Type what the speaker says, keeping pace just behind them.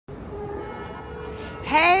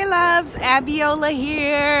Hey loves, Abiola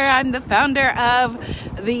here. I'm the founder of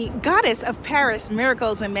the Goddess of Paris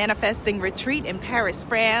Miracles and Manifesting Retreat in Paris,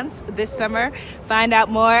 France this summer. Find out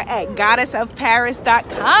more at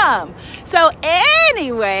goddessofparis.com. So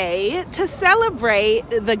anyway, to celebrate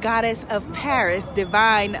the Goddess of Paris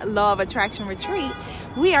Divine Law of Attraction Retreat,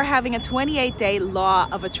 we are having a 28-day Law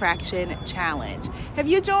of Attraction Challenge. Have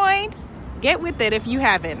you joined? Get with it if you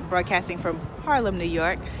haven't. Broadcasting from Harlem, New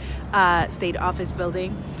York. State office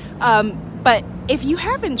building. But if you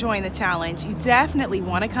haven't joined the challenge, you definitely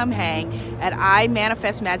want to come hang at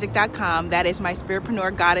imanifestmagic.com. That is my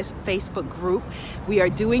Spiritpreneur Goddess Facebook group. We are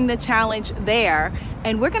doing the challenge there,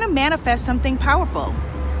 and we're going to manifest something powerful.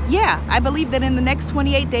 Yeah, I believe that in the next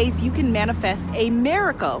 28 days, you can manifest a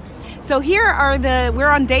miracle. So we're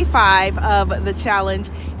on day 5 of the challenge.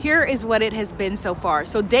 Here is what it has been so far.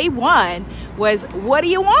 So day 1 was, what do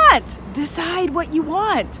you want? Decide what you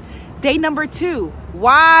want. Day number 2,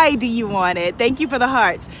 why do you want it? Thank you for the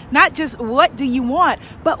hearts. Not just what do you want,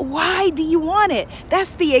 but why do you want it?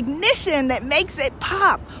 That's the ignition that makes it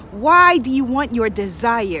pop. Why do you want your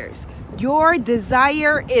desires? Your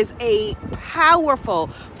desire is a powerful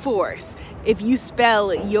force if you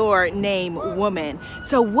spell your name woman.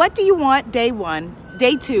 So what do you want? Day 1.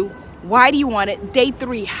 Day 2, why do you want it? Day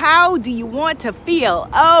 3, how do you want to feel?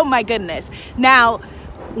 Oh my goodness. Now,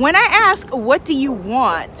 when I ask, what do you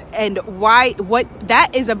want and why,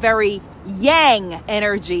 that is a very yang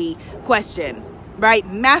energy question, right?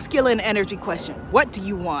 Masculine energy question. What do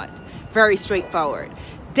you want? Very straightforward.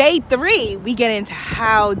 Day 3, we get into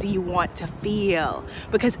how do you want to feel?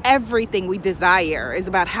 Because everything we desire is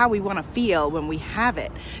about how we want to feel when we have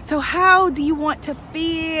it. So how do you want to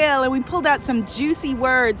feel? And we pulled out some juicy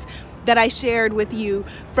words that I shared with you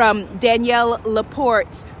from Danielle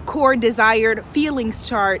Laporte's Core Desired Feelings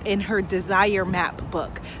chart in her Desire Map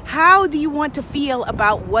book. How do you want to feel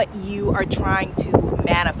about what you are trying to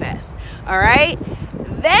manifest? All right.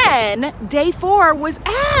 Then day 4 was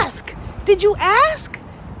ask. Did you ask?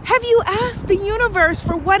 Have you asked the universe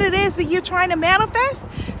for what it is that you're trying to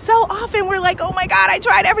manifest? So often we're like, oh my God, I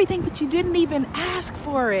tried everything, but you didn't even ask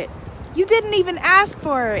for it. You didn't even ask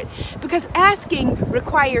for it, because asking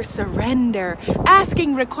requires surrender.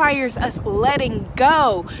 Asking requires us letting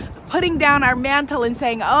go, putting down our mantle and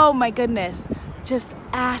saying, oh my goodness, just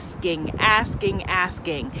asking.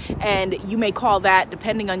 And you may call that,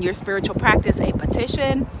 depending on your spiritual practice, a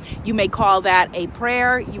petition. You may call that a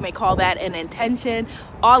prayer. You may call that an intention.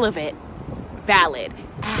 All of it valid.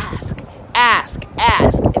 Ask.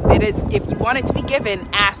 If you want it to be given,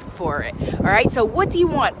 ask for it. All right. So what do you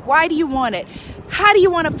want? Why do you want it? How do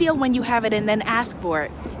you want to feel when you have it? And then ask for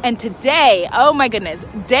it. And today, oh my goodness,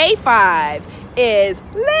 day 5 is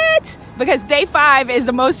lit, because day 5 is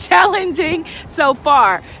the most challenging so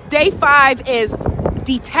far. Day 5 is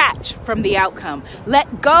detach from the outcome.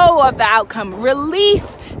 Let go of the outcome.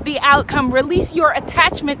 Release the outcome. Release your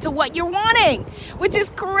attachment to what you're wanting, which is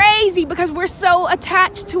crazy because we're so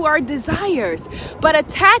attached to our desires. But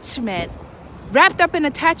wrapped up in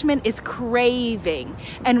attachment is craving.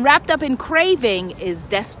 And wrapped up in craving is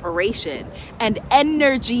desperation and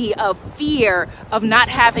energy of fear of not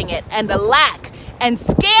having it, and the lack and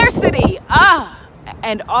scarcity.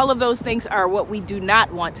 And all of those things are what we do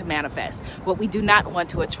not want to manifest, what we do not want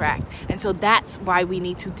to attract. And so that's why we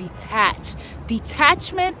need to detach.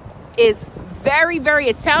 Detachment is very, very,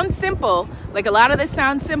 it sounds simple, like a lot of this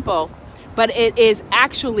sounds simple, but it is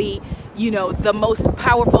actually, the most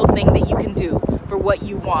powerful thing that you can do for what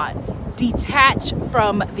you want. Detach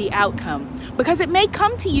from the outcome, because it may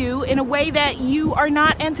come to you in a way that you are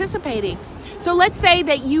not anticipating. So let's say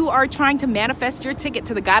that you are trying to manifest your ticket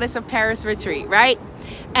to the Goddess of Paris retreat, right?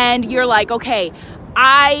 And you're like, okay,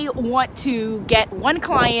 I want to get 1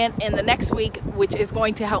 client in the next week, which is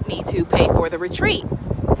going to help me to pay for the retreat.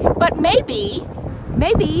 But maybe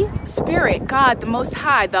Spirit, God, the Most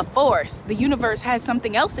High, the Force, the universe has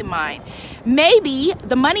something else in mind. Maybe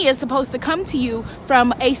the money is supposed to come to you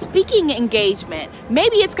from a speaking engagement.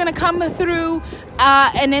 Maybe it's going to come through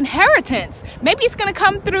an inheritance. Maybe it's going to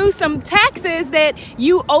come through some taxes that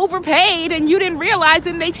you overpaid and you didn't realize,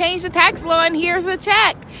 and they changed the tax law, and here's a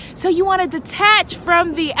check. So you want to detach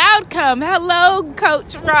from the outcome. Hello,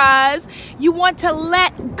 Coach Roz. You want to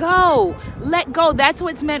let go. Let go. That's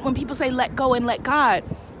what's meant when people say let go and let God.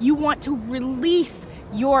 You want to release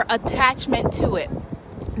your attachment to it.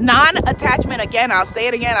 Non-attachment, again, I'll say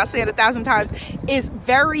it again, I'll say it 1,000 times, is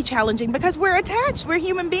very challenging because we're attached. We're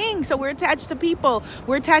human beings. So we're attached to people.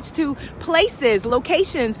 We're attached to places,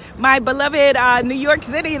 locations, my beloved New York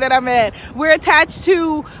City that I'm in. We're attached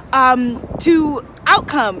to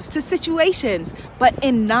outcomes, to situations. But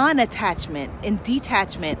in non-attachment, in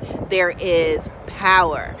detachment, there is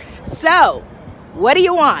power. So, what do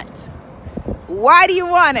you want? Why do you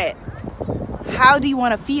want it? How do you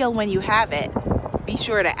want to feel when you have it? Be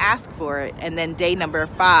sure to ask for it. And then day number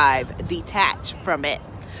 5, detach from it.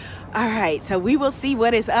 All right, so we will see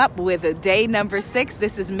what is up with day number 6.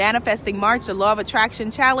 This is Manifesting March, the Law of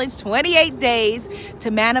Attraction Challenge, 28 days to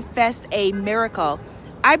manifest a miracle.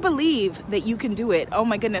 I believe that you can do it. Oh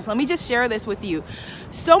my goodness, let me just share this with you.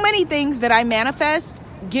 So many things that I manifest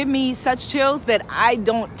give me such chills that I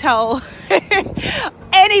don't tell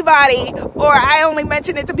anybody, or I only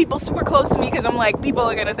mention it to people super close to me because I'm like, people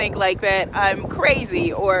are gonna think like that I'm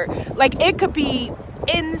crazy, or like it could be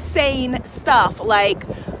insane stuff, like,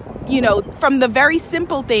 you know, from the very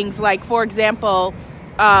simple things, like, for example,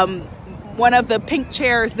 one of the pink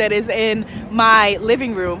chairs that is in my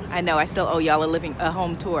living room. I know I still owe y'all a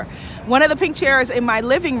home tour. One of the pink chairs in my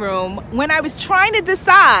living room, when I was trying to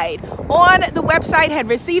decide on the website, had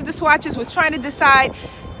received the swatches, was trying to decide,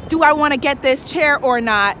 do I want to get this chair or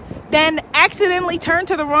not? Then accidentally turned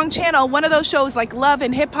to the wrong channel. One of those shows like Love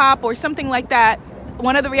and Hip Hop or something like that.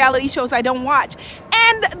 One of the reality shows I don't watch.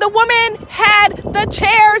 And the woman had the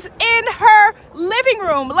chairs in her living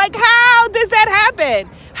room. Like, how does that happen?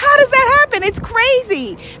 How does that happen? It's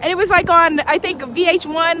crazy. And it was like on, I think,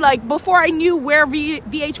 VH1, like before I knew where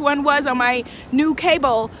VH1 was on my new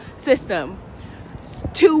cable system.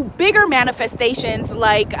 To bigger manifestations,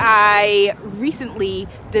 like I recently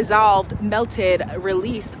dissolved, melted,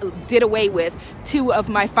 released, did away with 2 of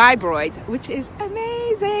my fibroids, which is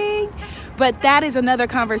amazing. But that is another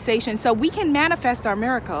conversation. So we can manifest our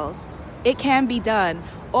miracles. It can be done.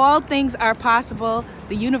 All things are possible.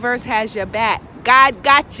 The universe has your back. God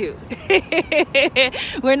got you.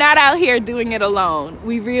 We're not out here doing it alone.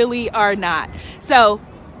 We really are not. So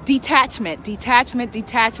detachment.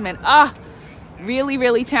 Really,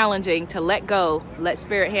 really challenging to let go, let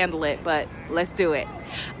spirit handle it, but let's do it.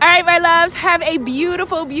 All right, my loves, have a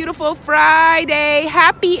beautiful, beautiful Friday.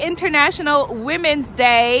 Happy International Women's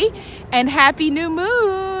Day and happy new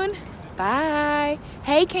moon. Bye.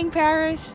 Hey, King Parish.